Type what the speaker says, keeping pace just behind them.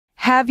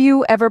Have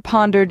you ever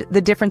pondered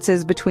the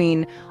differences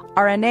between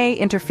RNA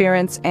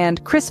interference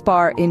and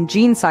CRISPR in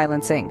gene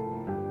silencing?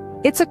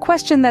 It's a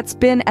question that's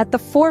been at the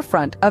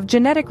forefront of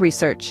genetic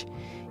research.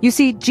 You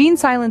see, gene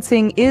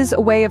silencing is a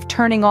way of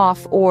turning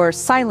off or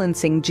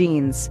silencing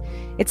genes.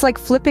 It's like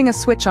flipping a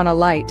switch on a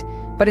light,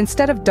 but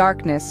instead of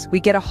darkness, we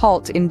get a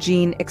halt in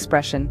gene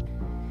expression.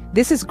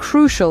 This is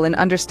crucial in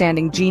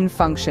understanding gene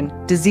function,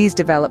 disease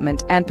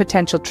development, and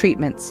potential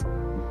treatments.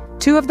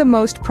 Two of the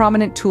most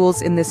prominent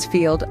tools in this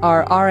field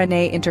are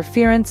RNA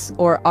interference,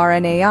 or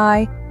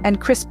RNAi,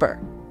 and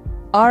CRISPR.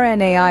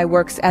 RNAi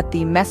works at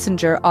the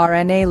messenger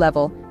RNA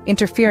level,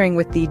 interfering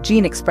with the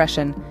gene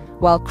expression,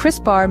 while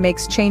CRISPR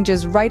makes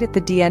changes right at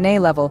the DNA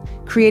level,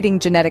 creating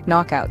genetic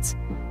knockouts.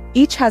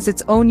 Each has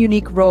its own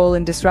unique role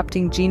in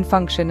disrupting gene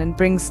function and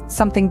brings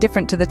something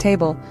different to the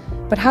table.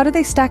 But how do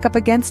they stack up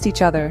against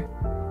each other?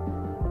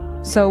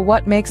 So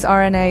what makes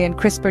RNA and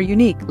CRISPR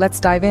unique?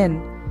 Let's dive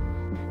in.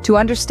 To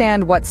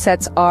understand what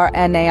sets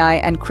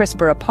RNAi and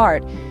CRISPR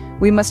apart,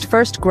 we must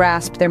first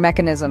grasp their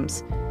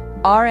mechanisms.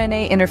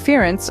 RNA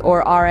interference,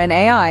 or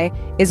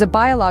RNAi, is a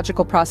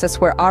biological process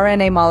where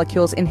RNA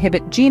molecules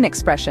inhibit gene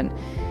expression.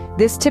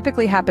 This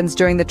typically happens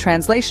during the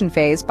translation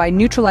phase by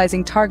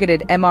neutralizing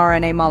targeted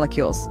mRNA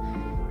molecules.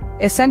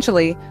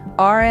 Essentially,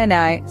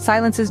 RNAi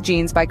silences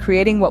genes by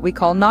creating what we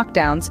call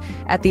knockdowns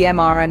at the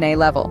mRNA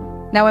level.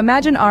 Now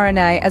imagine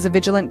RNA as a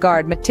vigilant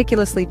guard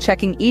meticulously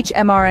checking each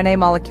mRNA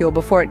molecule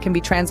before it can be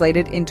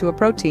translated into a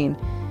protein.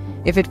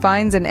 If it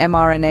finds an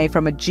mRNA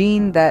from a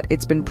gene that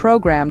it's been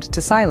programmed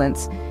to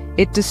silence,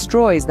 it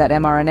destroys that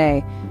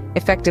mRNA,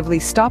 effectively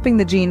stopping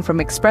the gene from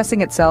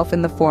expressing itself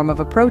in the form of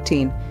a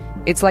protein.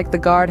 It's like the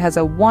guard has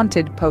a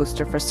wanted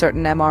poster for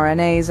certain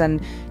mRNAs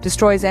and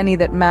destroys any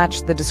that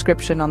match the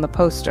description on the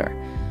poster.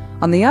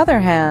 On the other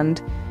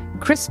hand,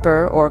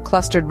 CRISPR, or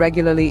clustered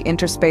regularly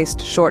interspaced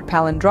short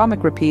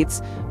palindromic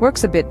repeats,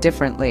 works a bit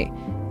differently.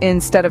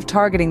 Instead of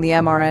targeting the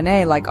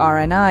mRNA like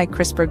RNAi,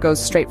 CRISPR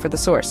goes straight for the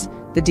source,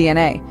 the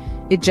DNA.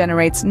 It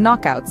generates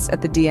knockouts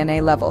at the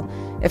DNA level,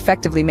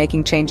 effectively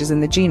making changes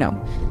in the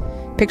genome.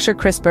 Picture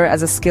CRISPR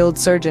as a skilled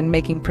surgeon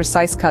making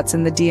precise cuts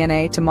in the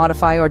DNA to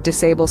modify or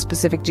disable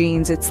specific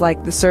genes. It's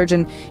like the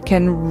surgeon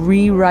can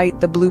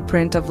rewrite the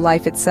blueprint of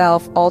life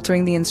itself,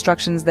 altering the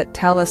instructions that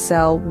tell a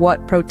cell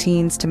what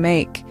proteins to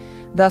make.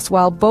 Thus,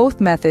 while both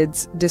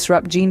methods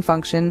disrupt gene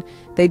function,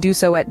 they do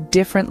so at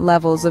different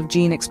levels of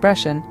gene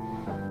expression.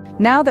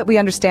 Now that we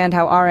understand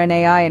how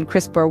RNAi and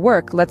CRISPR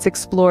work, let's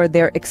explore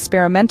their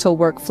experimental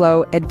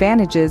workflow,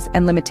 advantages,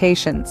 and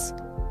limitations.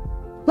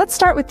 Let's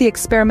start with the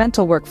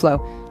experimental workflow.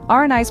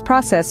 RNAi's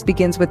process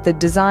begins with the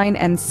design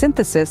and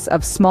synthesis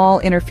of small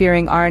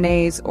interfering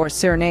RNAs, or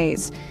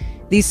siRNAs.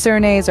 These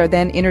siRNAs are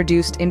then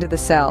introduced into the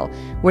cell,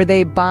 where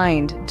they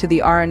bind to the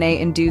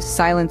RNA-induced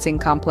silencing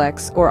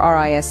complex, or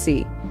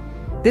RISC.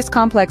 This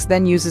complex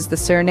then uses the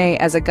siRNA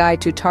as a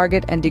guide to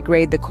target and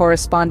degrade the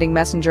corresponding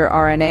messenger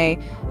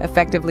RNA,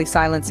 effectively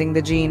silencing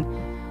the gene.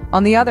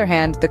 On the other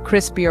hand, the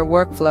CRISPR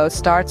workflow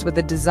starts with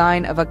the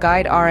design of a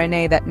guide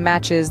RNA that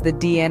matches the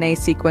DNA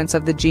sequence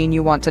of the gene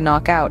you want to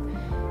knock out.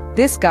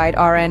 This guide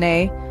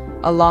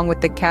RNA, along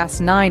with the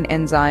Cas9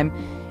 enzyme,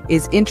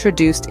 is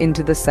introduced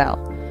into the cell.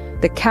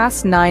 The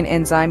Cas9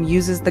 enzyme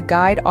uses the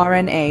guide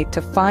RNA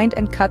to find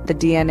and cut the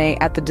DNA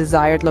at the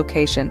desired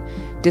location,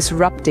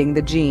 disrupting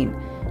the gene.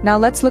 Now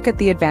let's look at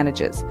the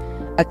advantages.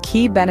 A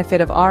key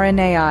benefit of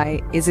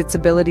RNAi is its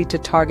ability to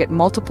target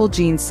multiple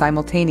genes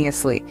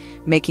simultaneously,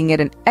 making it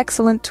an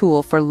excellent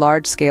tool for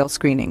large-scale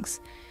screenings.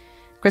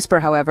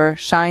 CRISPR, however,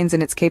 shines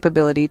in its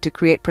capability to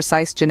create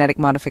precise genetic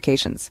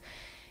modifications.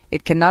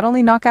 It can not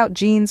only knock out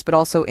genes, but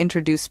also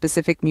introduce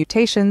specific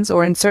mutations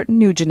or insert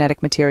new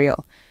genetic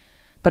material.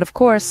 But of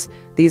course,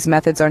 these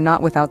methods are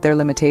not without their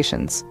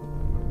limitations.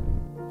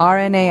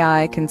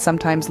 RNAi can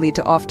sometimes lead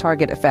to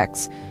off-target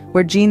effects,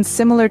 where genes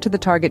similar to the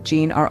target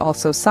gene are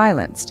also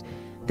silenced.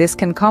 This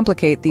can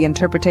complicate the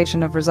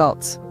interpretation of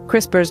results.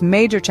 CRISPR's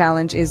major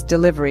challenge is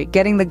delivery.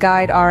 Getting the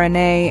guide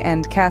RNA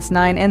and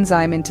Cas9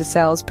 enzyme into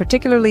cells,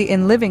 particularly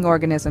in living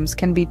organisms,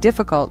 can be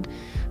difficult.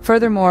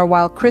 Furthermore,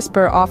 while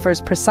CRISPR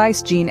offers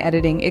precise gene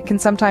editing, it can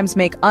sometimes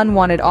make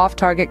unwanted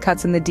off-target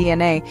cuts in the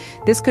DNA.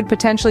 This could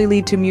potentially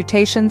lead to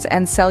mutations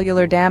and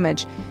cellular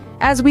damage.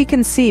 As we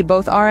can see,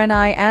 both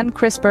RNAi and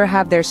CRISPR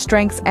have their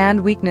strengths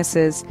and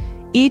weaknesses.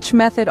 Each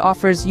method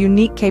offers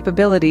unique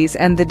capabilities,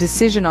 and the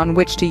decision on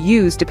which to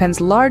use depends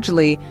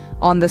largely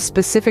on the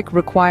specific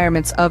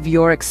requirements of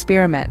your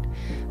experiment.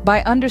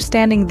 By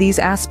understanding these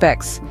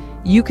aspects,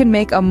 you can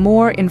make a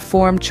more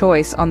informed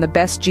choice on the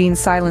best gene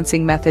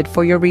silencing method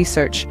for your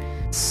research.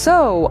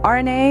 So,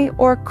 RNA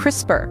or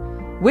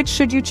CRISPR? Which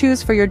should you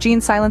choose for your gene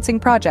silencing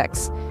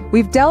projects?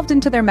 We've delved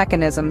into their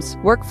mechanisms,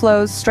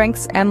 workflows,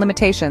 strengths, and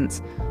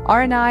limitations.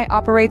 RNAi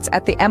operates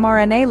at the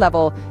mRNA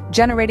level,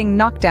 generating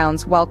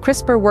knockdowns, while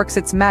CRISPR works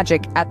its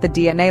magic at the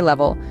DNA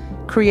level,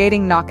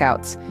 creating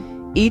knockouts.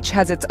 Each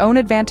has its own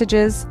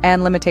advantages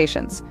and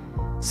limitations.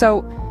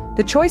 So,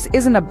 the choice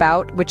isn't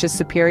about which is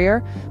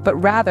superior, but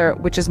rather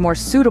which is more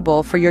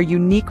suitable for your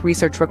unique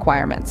research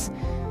requirements.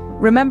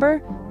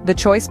 Remember, The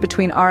choice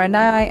between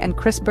RNAi and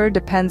CRISPR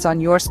depends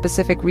on your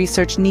specific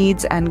research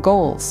needs and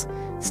goals.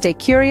 Stay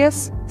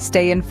curious,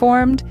 stay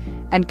informed,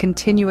 and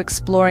continue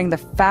exploring the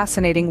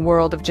fascinating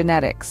world of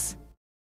genetics.